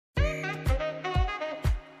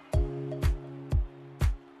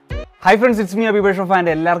Hi friends, it's me Abhi Bashaf and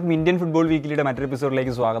എല്ലാവർക്കും Indian football വീക്കിലിയുടെ മറ്റൊരു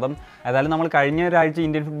എപ്പിസോഡിലേക്ക് സ്വാഗതം. ഏതായാലും നമ്മൾ കഴിഞ്ഞ ഒരാഴ്ച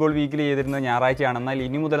ഇന്ത്യൻ ഫുട്ബോൾ വീക്കിലി ചെയ്തിരുന്നത് ഞായറാഴ്ചയാണ്. എന്നാൽ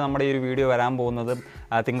ഇനി മുതൽ നമ്മുടെ ഈ ഒരു വീഡിയോ വരാൻ പോകുന്നത്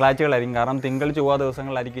തിങ്കളാഴ്ചകളായിരിക്കും. കാരണം തിങ്കൾ ചൊവ്വ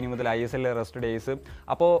ദിവസങ്ങളിലായിരിക്കും ഇനി മുതൽ ISL റെസ്റ്റ് ഡേയ്സ്.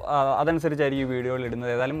 അപ്പോൾ അതനുസരിച്ചായിരിക്കും ഈ വീഡിയോയിൽ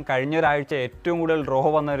ഇടുന്നത്. ഏതായാലും കഴിഞ്ഞ ഒരാഴ്ച ഏറ്റവും കൂടുതൽ ഡ്രോ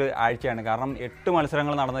വന്ന ഒരു ആഴ്ചയാണ്. കാരണം 8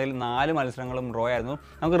 മത്സരങ്ങൾ നടന്നതിൽ 4 മത്സരങ്ങളും ഡ്രോ ആയിരുന്നു.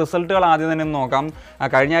 നമുക്ക് റിസൾട്ടുകൾ ആദ്യം തന്നെ നോക്കാം.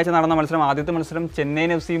 കഴിഞ്ഞ ആഴ്ച നടന്ന മത്സരം, ആദ്യത്തെ മത്സരം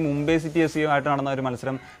Chennaiyin FC Mumbai city FC ആയിട്ട് നടന്ന ഒരു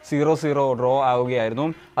മത്സരം 0-0 ഡ്രോ ആവുകയായിരുന്നു.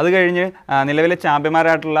 അത് കഴിഞ്ഞ് നിലവിലെ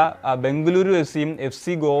ചാമ്പ്യന്മാരായിട്ടുള്ള ബംഗളൂരു FCയും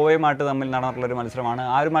FC ഗോവയുമായിട്ട് തമ്മിൽ നടന്നിട്ടുള്ളൊരു മത്സരമാണ്.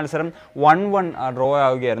 ആ ഒരു മത്സരം 1-1 ഡ്രോ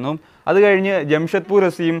ആവുകയായിരുന്നു. അത് കഴിഞ്ഞ് ജംഷഡ്പൂർ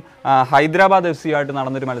FCയും ഹൈദരാബാദ് FC ആയിട്ട്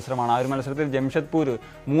നടന്നൊരു മത്സരമാണ്. ആ ഒരു മത്സരത്തിൽ ജംഷഡ്പൂർ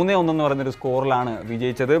 3-1 എന്ന് പറയുന്നൊരു സ്കോറിലാണ്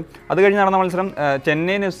വിജയിച്ചത്. അത് കഴിഞ്ഞ് നടന്ന മത്സരം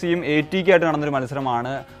ചെന്നൈയിൻ FCയും ATK ആയിട്ട് നടന്നൊരു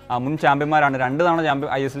മത്സരമാണ്. മുൻ ചാമ്പ്യന്മാരാണ്, 2 തവണ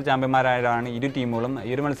ISL ചാമ്പ്യന്മാരായാണ് ഇരു ടീമുകളും. ഈ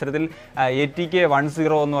ഒരു മത്സരത്തിൽ ATK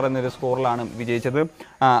 1-0 എന്ന് പറയുന്നൊരു സ്കോറിലാണ് വിജയിച്ചത്.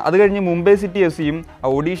 അത് കഴിഞ്ഞ് മുംബൈ സിറ്റി FCയും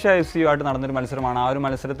ഒഡീഷ FCയും ആയിട്ട് നടന്നൊരു മത്സരമാണ്. ആ ഒരു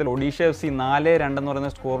മത്സരത്തിൽ ഒഡീഷ FC 4-2 എന്ന്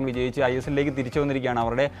പറയുന്ന സ്കോറിൽ വിജയിച്ച് ISLലേക്ക് തിരിച്ചു വന്നിരിക്കുകയാണ്.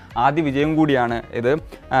 അവരുടെ ആദ്യ വിജയം കൂടിയാണ് ഇത്.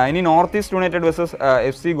 ഇനി north east United versus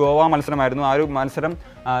FC Goa മത്സരമായിരുന്നു. ആ ഒരു മത്സരം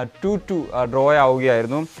 2-2 ഡ്രോ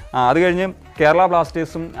ആവുകയായിരുന്നു. അത് കഴിഞ്ഞ് കേരള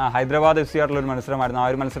ബ്ലാസ്റ്റേഴ്സും ഹൈദരാബാദ് FC ആയിട്ടുള്ളൊരു മത്സരമായിരുന്നു. ആ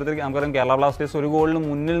ഒരു മത്സരത്തിൽ നമുക്കറിയാം കേരള ബ്ലാസ്റ്റേഴ്സ് ഒരു ഗോളിന്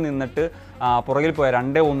മുന്നിൽ നിന്നിട്ട് പുറകിൽ പോയ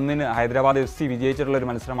 2-1 ഹൈദരാബാദ് FC വിജയിച്ചിട്ടുള്ളൊരു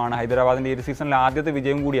മത്സരമാണ്. ഹൈദരാബാദിൻ്റെ ഈ ഒരു സീസണിലെ ആദ്യത്തെ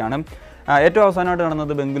വിജയം കൂടിയാണ്. ഏറ്റവും അവസാനമായിട്ട്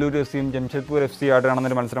നടന്നത് ബംഗളൂരു FCയും ജംഷഡ്പൂർ FC ആയിട്ട്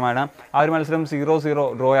നടന്നൊരു മത്സരമാണ്. ആ ഒരു മത്സരം 0-0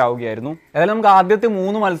 ഡ്രോ ആവുകയായിരുന്നു. ഏതായാലും നമുക്ക് ആദ്യത്തെ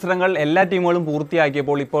 3 മത്സരങ്ങൾ എല്ലാ ടീമുകളും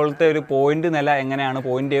പൂർത്തിയാക്കിയപ്പോൾ ഇപ്പോഴത്തെ ഒരു പോയിന്റ് നില എങ്ങനെയാണ്,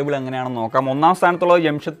 പോയിന്റ് ടേബിൾ എങ്ങനെയാണെന്ന് നോക്കാം. ഒന്നാം സ്ഥാനത്തുള്ളത്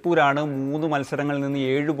ജംഷഡ്പൂരാണ്. 3 മത്സരങ്ങളിൽ നിന്ന്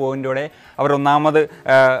 7 പോയിന്റോടെ അവർ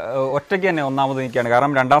ഒറ്റയ്ക്ക് തന്നെ ഒന്നാമത് നിൽക്കുകയാണ്.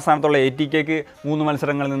 കാരണം രണ്ടാം സ്ഥാനത്തുള്ള ATKക്ക് 3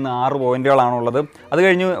 മത്സരങ്ങളിൽ നിന്ന് 6 പോയിന്റുകളാണുള്ളത്. അത്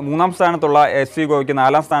കഴിഞ്ഞ് 3-ാം സ്ഥാനത്തുള്ള FC ഗോവയ്ക്ക്,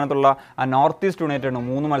 4-ാം സ്ഥാനത്തുള്ള നോർത്ത് ഈസ്റ്റ് യുണൈറ്റഡിന്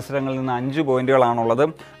 3 മത്സരങ്ങളിൽ നിന്ന് 5 പോയിന്റുകളാണുള്ളത്.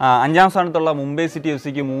 5-ാം സ്ഥാനത്തുള്ള മുംബൈ സിറ്റി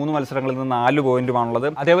FCക്ക് 3 മത്സരങ്ങളിൽ നിന്ന് 4 പോയിന്റുമാണുള്ളത്.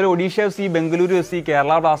 അതേപോലെ Odisha FC, Bengaluru FC,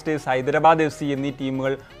 Kerala Blasters, Hyderabad FC എന്നീ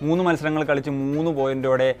ടീമുകൾ 3 മത്സരങ്ങൾ കളിച്ച് 3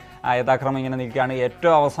 പോയിന്റോടെ യഥാക്രമം ഇങ്ങനെ നിൽക്കുകയാണ്.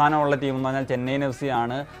 ഏറ്റവും അവസാനമുള്ള ടീം എന്ന് പറഞ്ഞാൽ ചെന്നൈയിൻ FC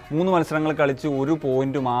ആണ്. 3 മത്സരങ്ങൾ കളിച്ച് 1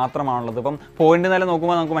 പോയിന്റ് മാത്രമാണുള്ളത്. അപ്പം പോയിന്റ് നില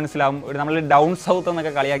നോക്കുമ്പോൾ നമുക്ക് മനസ്സിലാവും, നമ്മൾ ഡൗൺ സൗത്ത്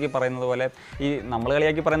എന്നൊക്കെ കളിയാക്കി പറയുന്നത് പോലെ, ഈ നമ്മൾ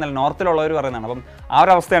കളിയാക്കി പറയുന്നത് നോർത്തിലുള്ളവർ പറയുന്നതാണ്. അപ്പം ആ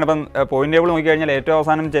ഒരു അവസ്ഥയാണ്. അപ്പം പോയിന്റ് ടേബിൾ നോക്കിക്കഴിഞ്ഞാൽ ഏറ്റവും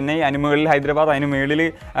അവസാനം ചെന്നൈ, അതിന് മുകളിൽ ഹൈദരാബാദ്, അതിന് മുകളിൽ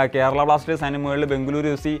കേരള ബ്ലാസ്റ്റേഴ്സ്, അതിന് മുകളിൽ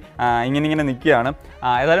ബംഗളൂരു FC ഇങ്ങനെ നിൽക്കുകയാണ്.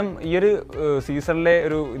 ഏതായാലും ഈ ഒരു സീസണിലെ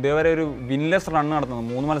ഇതേവരെ ഒരു വിൻലെസ് റൺ നടത്തുന്നത്,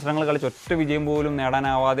 3 മത്സരങ്ങൾ കളിച്ച് ഒറ്റ വിജയം പോലും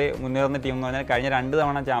നേടാനാവാതെ മുന്നേറുന്ന ടീം എന്ന് പറഞ്ഞാൽ കഴിഞ്ഞ 2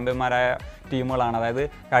 തവണ ചാമ്പ്യന്മാരായ ടീമുകളാണ്. അതായത്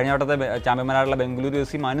കഴിഞ്ഞ വട്ടത്തെ ചാമ്പ്യന്മാരായിട്ടുള്ള ബംഗളൂരു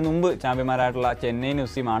FCയും അതിന് മുമ്പ് ചാമ്പ്യന്മാരായിട്ടുള്ള ചെന്നൈയിൻ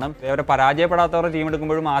FCയുമാണ്. ഇവരെ പരാജയപ്പെടാത്തവരുടെ ടീം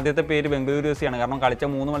എടുക്കുമ്പോഴും ആദ്യത്തെ പേര് ബംഗളൂരു FC ആണ്. കാരണം കളിച്ച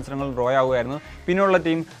 3 മത്സരങ്ങൾ ഡ്രോ ആവുമായിരുന്നു. പിന്നെയുള്ള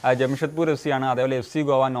ടീം ജംഷഡ്പൂർ FC ആണ്. അതേപോലെ FC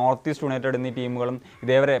Goa, north east United എന്നീ ടീമുകളും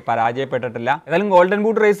ഇതേവരെ പരാജയപ്പെട്ടിട്ടില്ല. ഏതായാലും ഗോൾഡൻ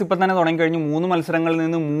ബൂട്ട് റേസ് ഇപ്പം തന്നെ തുടങ്ങിക്കഴിഞ്ഞു. 3 മത്സരങ്ങളിൽ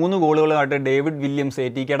നിന്ന് 3 ഗോളുകളായിട്ട് ഡേവിഡ് വില്യംസ്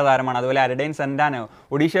ATKയുടെ താരമാണ്. അതുപോലെ അരഡൈൻ സെന്റാനോ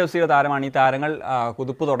ഒഡീഷ FCയുടെ താരമാണ്. ഈ താരങ്ങൾ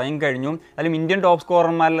കുതിപ്പ് തുടങ്ങിക്കഴിഞ്ഞു. അതിലും ഇന്ത്യൻ ടോപ്പ്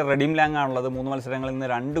സ്കോറർമാരിൽ റെഡീം ലാങ് ആണുള്ളത്. 3 മത്സരങ്ങളിൽ നിന്ന്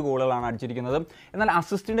 2 ഗോളുകളാണ് അടിച്ചിരിക്കുന്നത്. എന്നാൽ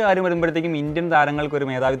അസിസ്റ്റിൻ്റെ കാര്യം വരുമ്പോഴത്തേക്കും ഇന്ത്യൻ താരങ്ങൾക്ക് ഒരു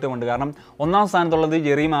മേധാവിത്വമുണ്ട്. കാരണം 1-ാം സ്ഥാനത്തുള്ളത്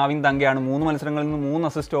ജെറി മാവിൻ തങ്കയാണ്. 3 മത്സരങ്ങളിൽ നിന്ന് 3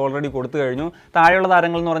 അസിസ്റ്റ് ഓൾറെഡി കൊടുത്തു കഴിഞ്ഞു. താഴെയുള്ള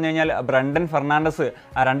താരങ്ങൾ എന്ന് പറഞ്ഞു കഴിഞ്ഞാൽ ബ്രണ്ടൻ ഫെർണാണ്ടസ്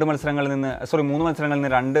 3 മത്സരങ്ങളിൽ നിന്ന്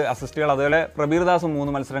 2 അസിസ്റ്റുകൾ. അതുപോലെ പ്രബീർ ദാസും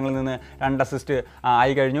 3 മത്സരങ്ങളിൽ നിന്ന് 2 അസിസ്റ്റ്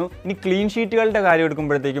ആയി കഴിഞ്ഞു. ഇനി ക്ലീൻ ഷീറ്റുകളുടെ കാര്യം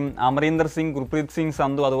എടുക്കുമ്പോഴത്തേക്കും അമരീന്ദർ സിംഗ്, ഗുർപ്രീത് സിംഗ്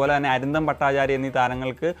സന്ധു, അതുപോലെ തന്നെ അരിന്ദം ഭട്ടാചാര്യ എന്നീ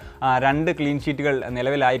താരങ്ങൾക്ക് 2 ക്ലീൻ ഷീറ്റുകൾ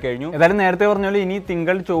നിലവിലായി കഴിഞ്ഞു. ഏതായാലും നേരത്തെ പറഞ്ഞ പോലെ ഇനി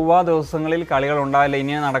തിങ്കൾ ചൊവ്വ ദിവസങ്ങളിൽ കളികൾ ഉണ്ടാവില്ല.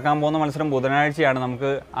 ഇനി നടക്കാൻ പോകുന്ന മത്സരം ബുധനാഴ്ചയാണ്. നമുക്ക്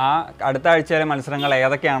അടുത്ത ആഴ്ചയിലെ മത്സരങ്ങൾ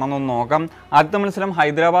ഏതൊക്കെയാണെന്നൊന്ന് നോക്കാം. ആദ്യത്തെ മത്സരം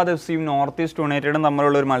ഹൈദരാബാദ് FCയും നോർത്ത് ഈസ്റ്റ് യുണൈറ്റഡും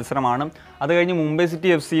തമ്മിലുള്ള ഒരു മത്സരമാണ്. അത് കഴിഞ്ഞ് മുംബൈ സിറ്റി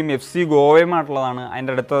FCയും FC ഗോവയുമായിട്ടുള്ളതാണ്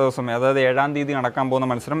അതിൻ്റെ അടുത്ത ദിവസം. അതായത് 7-ാം തീയതി നടക്കാൻ പോകുന്ന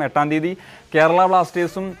മത്സരം. 8-ാം തീയതി കേരള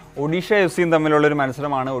ബ്ലാസ്റ്റേഴ്സും ഒഡീഷ FCയും തമ്മിലുള്ളൊരു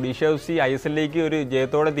മത്സരമാണ്. ഒഡീഷ FC ISLലേക്ക് ഒരു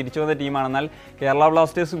ജയത്തോടെ തിരിച്ചു വന്ന ടീമാണ്. എന്നാൽ കേരള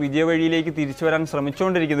ബ്ലാസ്റ്റേഴ്സ് വിജയവഴിയിലേക്ക് തിരിച്ചു വരാൻ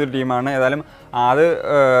ശ്രമിച്ചുകൊണ്ടിരിക്കുന്ന ഒരു ടീമാണ്. ഏതായാലും അത്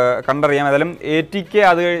കണ്ടറിയാം. ഏതായാലും ATK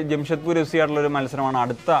അത് ജംഷഡ്പൂർ FC ആയിട്ടുള്ളൊരു മത്സരമാണ്.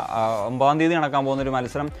 അടുത്ത 9-ാം തീയതി നടക്കാൻ പോകുന്നൊരു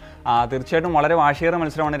മത്സരം. തീർച്ചയായിട്ടും വളരെ വാശിയേറെ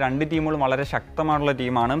മത്സരമാണ്. 2 ടീമുകളും വളരെ ശക്തമായിട്ടുള്ള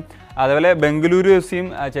ടീമാണ്. അതേപോലെ ബംഗളൂരു FCയും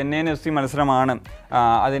ചെന്നൈയിൻ FC മത്സരമാണ്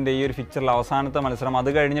അതിൻ്റെ ഈ ഒരു ഫിക്ചറിൽ അവസാനത്തെ മത്സരം. അത്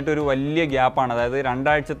കഴിഞ്ഞിട്ട് ഒരു വലിയ ഗ്യാപ്പാണ്. അതായത് 2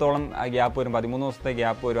 ആഴ്ചത്തോളം ഗ്യാപ്പ് വരും, 13 ദിവസത്തെ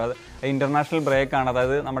ഗ്യാപ്പ് വരും. അത് ഇൻ്റർനാഷണൽ ബ്രേക്കാണ്.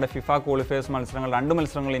 അതായത് നമ്മുടെ ഫിഫ ക്വാളിഫയേഴ്സ് മത്സരങ്ങൾ 2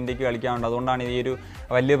 മത്സരങ്ങൾ ഇന്ത്യക്ക് കളിക്കാറുണ്ട്. അതുകൊണ്ടാണ് ഈ ഒരു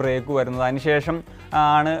വലിയ ബ്രേക്ക് വരുന്നത്. അതിനുശേഷം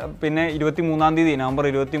ആണ് പിന്നെ 23-ാം തീയതി November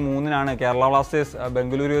 23-നാണ് Kerala Blasters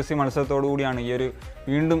Bengaluru FC മത്സരത്തോടു കൂടിയാണ് ഈ ഒരു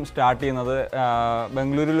വീണ്ടും സ്റ്റാർട്ട് ചെയ്യുന്നത്.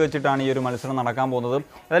 ബംഗളൂരുവിൽ വെച്ചിട്ടാണ് ഈ ഒരു മത്സരം നടക്കാൻ പോകുന്നത്.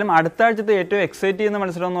 ഏതായാലും അടുത്ത ആഴ്ചത്തെ ഏറ്റവും എക്സൈറ്റ് ചെയ്യുന്ന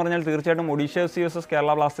മത്സരം എന്ന് പറഞ്ഞാൽ തീർച്ചയായിട്ടും Odisha FC versus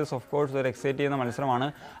Kerala Blasters of course ഒരു എക്സൈറ്റ് ചെയ്യുന്ന മത്സരമാണ്.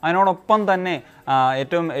 അതിനോടൊപ്പം തന്നെ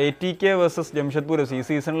ഏറ്റവും ATK വേഴ്സസ് ജംഷഡ്പൂർ FC ഈ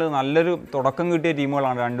സീസണിൽ നല്ലൊരു തുടക്കം കിട്ടിയ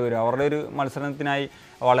ടീമുകളാണ് രണ്ടുപേരും. അവരുടെ ഒരു മത്സരത്തിനായി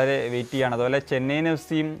വളരെ വെയിറ്റ് ചെയ്യാണ്. അതുപോലെ ചെന്നൈയിൻ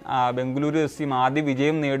FC-യും ബംഗളൂരു FC-യും ആദ്യ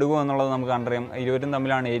വിജയം നേടുക എന്നുള്ളത് നമുക്ക് കണ്ടറിയാം. ഇരുവരും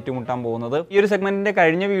തമ്മിലാണ് ഏറ്റുമുട്ടാൻ പോകുന്നത്. ഈ ഒരു സെഗ്മെൻറ്റിൻ്റെ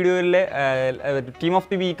കഴിഞ്ഞ വീഡിയോയിലെ ടീം ഓഫ്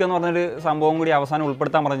ദി വീക്ക് എന്ന് പറഞ്ഞൊരു സംഭവം കൂടി അവസാനം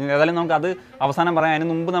ഉൾപ്പെടുത്താൻ പറഞ്ഞിട്ടുണ്ട്. ഏതായാലും നമുക്ക് അത് അവസാനം പറയാം. അതിന്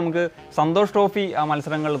മുമ്പ് നമുക്ക് സന്തോഷ് ട്രോഫി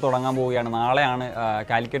മത്സരങ്ങൾ തുടങ്ങാൻ പോവുകയാണ്. നാളെയാണ്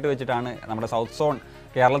കാലിക്കറ്റ് വെച്ചിട്ടാണ് നമ്മുടെ സൗത്ത് സോൺ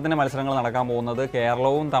കേരളത്തിൻ്റെ മത്സരങ്ങൾ നടക്കാൻ പോകുന്നത്.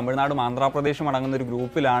 കേരളവും തമിഴ്നാടും ആന്ധ്രാപ്രദേശും അടങ്ങുന്ന ഒരു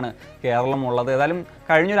ഗ്രൂപ്പിലാണ് കേരളം ഉള്ളത്. ഏതായാലും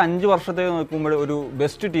കഴിഞ്ഞൊരു 5 വർഷത്തെ നോക്കുമ്പോൾ ഒരു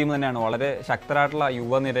ബെസ്റ്റ് ടീം തന്നെയാണ്. വളരെ ശക്തരായിട്ടുള്ള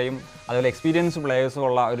യുവനിരയും അതുപോലെ എക്സ്പീരിയൻസ് പ്ലേയേഴ്സും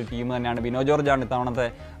ഉള്ള ഒരു ടീം തന്നെയാണ്. ബിനോ ജോർജാണ് ഇത്തവണത്തെ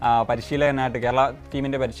പരിശീലകനായിട്ട് കേരള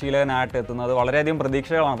ടീമിൻ്റെ പരിശീലകനായിട്ട് എത്തുന്നത്. വളരെയധികം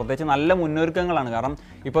പ്രതീക്ഷകളാണ്, പ്രത്യേകിച്ച് നല്ല മുന്നൊരുക്കങ്ങളാണ്. കാരണം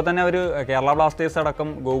ഇപ്പോൾ തന്നെ ഒരു കേരള ബ്ലാസ്റ്റേഴ്സ്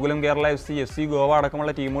അടക്കം ഗോകുലം കേരള FC ഗോവ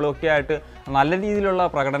അടക്കമുള്ള ടീമുകളൊക്കെ ആയിട്ട് നല്ല രീതിയിലുള്ള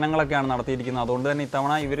പ്രകടനങ്ങളൊക്കെയാണ് നടത്തിയിരിക്കുന്നത്. അതുകൊണ്ട് തന്നെ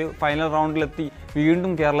ഇത്തവണ ഇവർ ഫൈനൽ റൗണ്ടിലെത്തി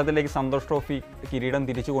വീണ്ടും കേരളത്തിലേക്ക് സന്തോഷ് ട്രോഫി കിരീടം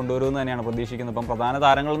തിരിച്ചു കൊണ്ടുവരുമെന്ന് തന്നെയാണ് പ്രതീക്ഷിക്കുന്നത്. ഇപ്പം പ്രധാന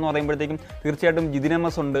താരങ്ങൾ എന്ന് പറയുമ്പോഴത്തേക്കും തീർച്ചയായിട്ടും ജിതിൻ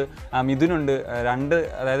MS ഉണ്ട്, മിഥുനുണ്ട്.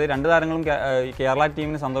 രണ്ട് താരങ്ങളും കേരള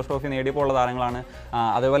ടീമിന് സന്തോഷ് ട്രോഫി നേടിയപ്പോൾ ഉള്ള താരങ്ങളാണ്.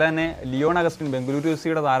 അതുപോലെ തന്നെ ലിയോൺ അഗസ്റ്റിൻ ബംഗളൂരു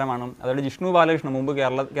FC-യുടെ താരമാണ്. അതുപോലെ ജിഷ്ണു ബാലകൃഷ്ണൻ മുമ്പ്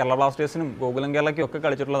കേരള ബ്ലാസ്റ്റേഴ്സിനും ഗോകുലം കേരളയ്ക്കും ഒക്കെ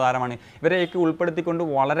കളിച്ചിട്ടുള്ള താരമാണ്. ഇവരെയൊക്കെ ഉൾപ്പെടുത്തിക്കൊണ്ട്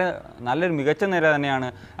വളരെ നല്ലൊരു മികച്ച നിര തന്നെയാണ്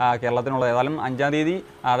കേരളത്തിനുള്ളത്. ഏതായാലും 5-ാം തീയതി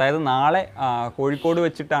അതായത് നാളെ കോഴിക്കോട്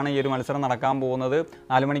വെച്ചിട്ടാണ് ഈ ഒരു മത്സരം നടക്കാൻ പോകുന്നത്.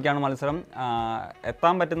 4 മണിക്കാണ് മത്സരം.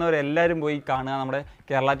 എത്താൻ പറ്റുന്നവരെല്ലാവരും പോയി കാണുക, നമ്മുടെ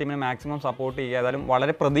കേരള ടീമിനെ മാക്സിമം സപ്പോർട്ട് ചെയ്യുക. ഏതായാലും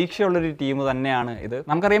വളരെ പ്രതീക്ഷയുള്ളൊരു ടീം തന്നെയാണ് ഇത്.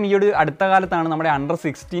 നമുക്കറിയാം ഈ ഒരു അടുത്ത കാലത്താണ് നമ്മുടെ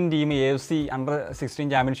അണ്ടർ-16 ടീം AFC അണ്ടർ-16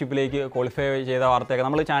 ചാമ്പ്യൻഷിപ്പിലേക്ക് ക്വാളിഫൈ ചെയ്ത വാർത്തയൊക്കെ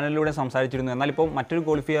നമ്മൾ ചാനലിലൂടെ സംസാരിച്ചിരുന്നു. എന്നാൽ ഇപ്പോൾ മറ്റൊരു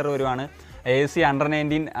ക്വാളിഫയർ വരുവാണ്. AFC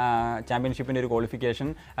അണ്ടർ-19 ചാമ്പ്യൻഷിപ്പിൻ്റെ ഒരു ക്വാളിഫിക്കേഷൻ.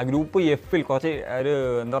 ഗ്രൂപ്പ് F-ൽ കുറച്ച് ഒരു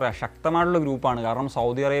എന്താ പറയുക ശക്തമായിട്ടുള്ള ഗ്രൂപ്പാണ്. കാരണം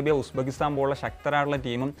സൗദി അറേബ്യ, ഉസ്ബെക്കിസ്ഥാൻ പോലുള്ള ശക്തരായിട്ടുള്ള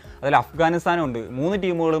ടീമും അതിൽ അഫ്ഗാനിസ്ഥാനും ഉണ്ട്. 3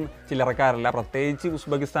 ടീമുകളും ചില്ലറക്കാരല്ല. പ്രത്യേകിച്ച്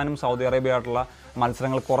ഉസ്ബെക്കിസ്ഥാനും സൗദി അറേബ്യ ആയിട്ടുള്ള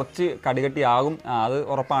മത്സരങ്ങൾ കുറച്ച് കടികട്ടിയാകും, അത്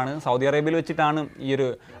ഉറപ്പാണ്. സൗദി അറേബ്യയിൽ വെച്ചിട്ടാണ് ഈ ഒരു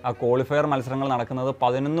ക്വാളിഫയർ മത്സരങ്ങൾ നടക്കുന്നത്.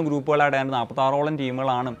 11 ഗ്രൂപ്പുകളായിട്ട് 46ഓളം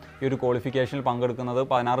ടീമുകളാണ് ഈ ഒരു ക്വാളിഫിക്കേഷനിൽ പങ്കെടുക്കുന്നത്.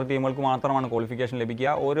 16 ടീമുകൾക്ക് മാത്രമാണ് ക്വാളിഫിക്കേഷൻ ലഭിക്കുക.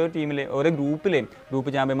 ഓരോ group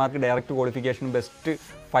ചാമ്പ്യന്മാർക്ക് direct qualification, best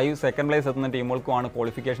 5 second place എത്തുന്ന ടീമുകൾക്കുമാണ്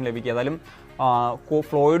ക്വാളിഫിക്കേഷൻ ലഭിക്കുക. ഏതായാലും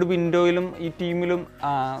ഫ്ലോയിഡ് വിൻഡോയിലും ഈ ടീമിലും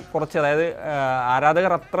കുറച്ച്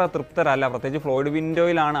ആരാധകർ അത്ര തൃപ്തരല്ല. പ്രത്യേകിച്ച് ഫ്ലോയിഡ്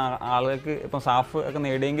വിൻഡോയിലാണ് ആളുകൾക്ക് ഇപ്പം സാഫ് ഒക്കെ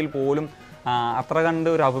നേടിയെങ്കിൽ പോലും അത്ര കണ്ട്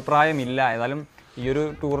ഒരു അഭിപ്രായമില്ല. ഏതായാലും ഈ ഒരു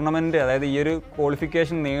ടൂർണമെൻറ്റ് ഈ ഒരു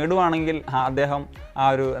ക്വാളിഫിക്കേഷൻ നേടുവാണെങ്കിൽ അദ്ദേഹം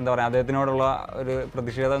അദ്ദേഹത്തിനോടുള്ള ഒരു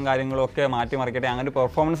പ്രതിഷേധവും കാര്യങ്ങളും ഒക്കെ മാറ്റിമറിക്കട്ടെ, അങ്ങനെ ഒരു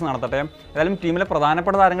പെർഫോമൻസ് നടത്തട്ടെ. ഏതായാലും ടീമിലെ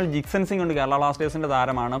പ്രധാനപ്പെട്ട താരങ്ങൾ ജിക്സൺ സിംഗ് ഉണ്ട്, കേരള ബ്ലാസ്റ്റേഴ്സിൻ്റെ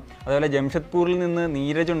താരമാണ്. അതുപോലെ ജംഷഡ്പൂരിൽ നിന്ന്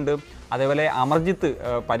നീരജ് ഉണ്ട്. അതേപോലെ അമർജിത്ത്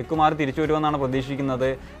പരിക്കുമാറി തിരിച്ചു വരുമെന്നാണ് പ്രതീക്ഷിക്കുന്നത്.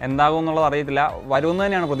 എന്താകും എന്നുള്ളത് അറിയത്തില്ല, വരുമെന്ന്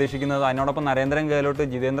തന്നെയാണ് പ്രതീക്ഷിക്കുന്നത്. അതിനോടൊപ്പം നരേന്ദ്രൻ ഗെഹ്ലോട്ട്,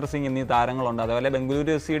 ജിതേന്ദ്ര സിംഗ് എന്നീ താരങ്ങളുണ്ട്. അതുപോലെ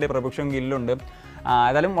ബംഗളൂരു FC-യുടെ പ്രഭുക്ഷൻ ഗില്ലുണ്ട്.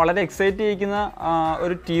 ഏതായാലും വളരെ എക്സൈറ്റ് ചെയ്യിക്കുന്ന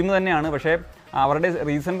ഒരു ടീം തന്നെയാണ്. പക്ഷേ അവരുടെ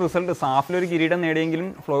റീസെൻറ്റ് റിസൾട്ട് സാഫിലൊരു കിരീടം നേടിയെങ്കിലും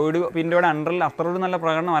ഫ്ലോയിഡ് വിൻഡോയുടെ അണ്ടറിൽ അത്ര ഒരു നല്ല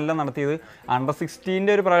പ്രകടനമല്ല നടത്തിയത്.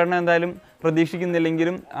 അണ്ടർ-16 ഒരു പ്രകടനം എന്തായാലും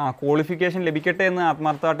പ്രതീക്ഷിക്കുന്നില്ലെങ്കിലും ക്വാളിഫിക്കേഷൻ ലഭിക്കട്ടെ എന്ന്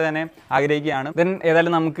ആത്മാർത്ഥമായിട്ട് തന്നെ ആഗ്രഹിക്കുകയാണ്.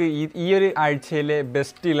 ഏതായാലും നമുക്ക് ഈ ഒരു ആഴ്ചയിലെ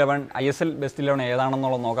ബെസ്റ്റ് 11 ISL ബെസ്റ്റ് 11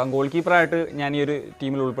 ഏതാണെന്നുള്ളത് നോക്കാം. ഗോൾ കീപ്പറായിട്ട് ഞാൻ ഈ ഒരു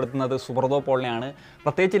ടീമിൽ ഉൾപ്പെടുത്തുന്നത് സുബ്രതോ പോളിനെയാണ്.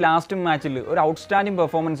 പ്രത്യേകിച്ച് ലാസ്റ്റ് മാച്ചിൽ ഒരു ഔട്ട്സ്റ്റാൻഡിങ്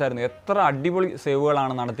പെർഫോമൻസ് ആയിരുന്നു. എത്ര അടിപൊളി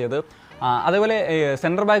സേവുകളാണ് നടത്തിയത്. അതേപോലെ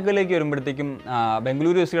സെൻറ്റർ ബാക്കിലേക്ക് വരുമ്പോഴത്തേക്കും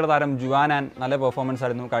ബംഗളൂരു FC-യുടെ താരം ജുവാനാൻ നല്ല പെർഫോമൻസ്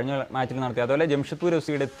ആയിരുന്നു കഴിഞ്ഞ മാച്ചിൽ നടത്തിയത്. അതുപോലെ ജംഷഡ്പൂർ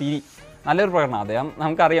FC-യുടെ തിരി നല്ലൊരു പ്രകടനം. അദ്ദേഹം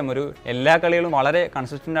നമുക്കറിയാം എല്ലാ കളികളും വളരെ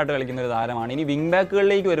കൺസിസ്റ്റൻ്റ് ആയിട്ട് കളിക്കുന്ന ഒരു താരമാണ്. ഇനി വിങ്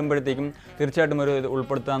ബാക്കുകളിലേക്ക് വരുമ്പോഴത്തേക്കും തീർച്ചയായിട്ടും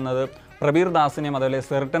ഉൾപ്പെടുത്തുന്നത് പ്രബീർ ദാസിനെയും അതുപോലെ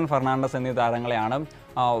സെർട്ടൻ ഫെർണാണ്ടസ് എന്നീ താരങ്ങളെയാണ്.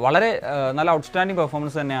 വളരെ നല്ല ഔട്ട്സ്റ്റാൻഡിങ്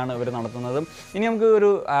പെർഫോമൻസ് തന്നെയാണ് ഇവർ നടത്തുന്നത്. ഇനി നമുക്ക് ഒരു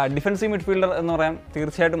ഡിഫൻസീവ് മിഡ്ഫീൽഡർ എന്ന് പറയാം.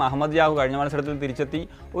 തീർച്ചയായിട്ടും അഹമ്മദ് യാഹു കഴിഞ്ഞ മത്സരത്തിൽ തിരിച്ചെത്തി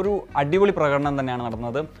ഒരു അടിപൊളി പ്രകടനം തന്നെയാണ്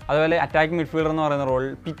നടത്തുന്നത്. അതുപോലെ അറ്റാക്കിംഗ് മിഡ്ഫീൽഡർ എന്ന് പറയുന്ന റോൾ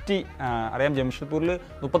പിറ്റി, അറിയാം ജംഷഡ്പൂരിൽ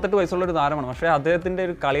 38 വയസ്സുള്ളൊരു താരമാണ്. പക്ഷേ അദ്ദേഹത്തിൻ്റെ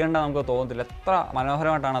ഒരു കളി കണ്ടാൽ നമുക്ക് തോന്നത്തില്ല, എത്ര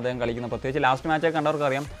മനോഹരമായിട്ടാണ് അദ്ദേഹം കളിക്കുന്നത്. പ്രത്യേകിച്ച് ലാസ്റ്റ് മാച്ചൊക്കെ കണ്ടവർക്ക്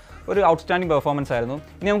അറിയാം, ഒരു ഔട്ട്സ്റ്റാൻഡിംഗ് പെർഫോമൻസ് ആയിരുന്നു.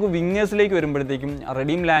 ഇനി നമുക്ക് വിങ്ങേഴ്സിലേക്ക് വരുമ്പോഴത്തേക്കും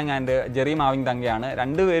റെഡീം ലാങ് ആൻഡ് ജെറി മാവിങ് തങ്കയാണ്.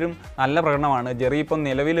 രണ്ടുപേരും നല്ല പ്രകടനമാണ്. ജെറി ഇപ്പം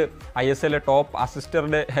നിലവിൽ ISL ടോപ്പ്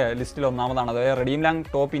അസിസ്റ്ററുടെ ലിസ്റ്റിൽ ഒന്നാമതാണ്. അതായത് redeem Lang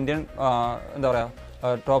top Indian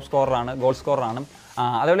top സ്കോററാണ്, goal സ്കോററാണ്.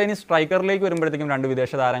 അതുപോലെ ഇനി സ്ട്രൈക്കറിലേക്ക് വരുമ്പോഴത്തേക്കും 2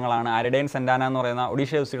 വിദേശ താരങ്ങളാണ്. ആരിഡൈൻ സെൻഡാന എന്ന് പറയുന്ന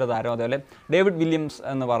ഒഡീഷ FC-യുടെ താരം, അതുപോലെ ഡേവിഡ് വില്യംസ്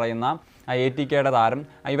എന്ന് പറയുന്ന ATKയുടെ താരം.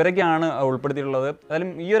 ഇവരൊക്കെയാണ് ഉൾപ്പെടുത്തിയിട്ടുള്ളത്. ഏതായാലും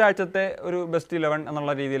ഈ ഒരാഴ്ചത്തെ ഒരു ബെസ്റ്റ് 11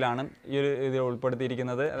 എന്നുള്ള രീതിയിലാണ് ഇത്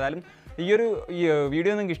ഉൾപ്പെടുത്തിയിരിക്കുന്നത്. ഏതായാലും ഈ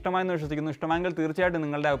വീഡിയോ നിങ്ങൾക്ക് ഇഷ്ടമായെന്ന് വിശ്വസിക്കുന്നു. ഇഷ്ടമായെങ്കിൽ തീർച്ചയായിട്ടും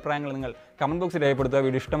നിങ്ങളുടെ അഭിപ്രായങ്ങൾ നിങ്ങൾ കമൻറ്റ് ബോക്സിൽ രേഖപ്പെടുത്തുക.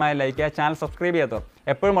 വീഡിയോ ഇഷ്ടമായ ലൈക്ക് ചെയ്യുക. ചാനൽ സബ്സ്ക്രൈബ് ചെയ്യാത്തവർ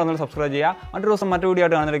എപ്പോഴും പറഞ്ഞാൽ സബ്സ്ക്രൈബ് ചെയ്യുക. മറ്റൊരു ദിവസം മറ്റു വീഡിയോ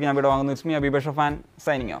ആയിട്ട് കാണുന്നതിലേക്ക് ഞാൻ വീഡിയോ വാങ്ങുന്നു. It's me Abi Bashar fan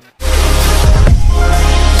signing off.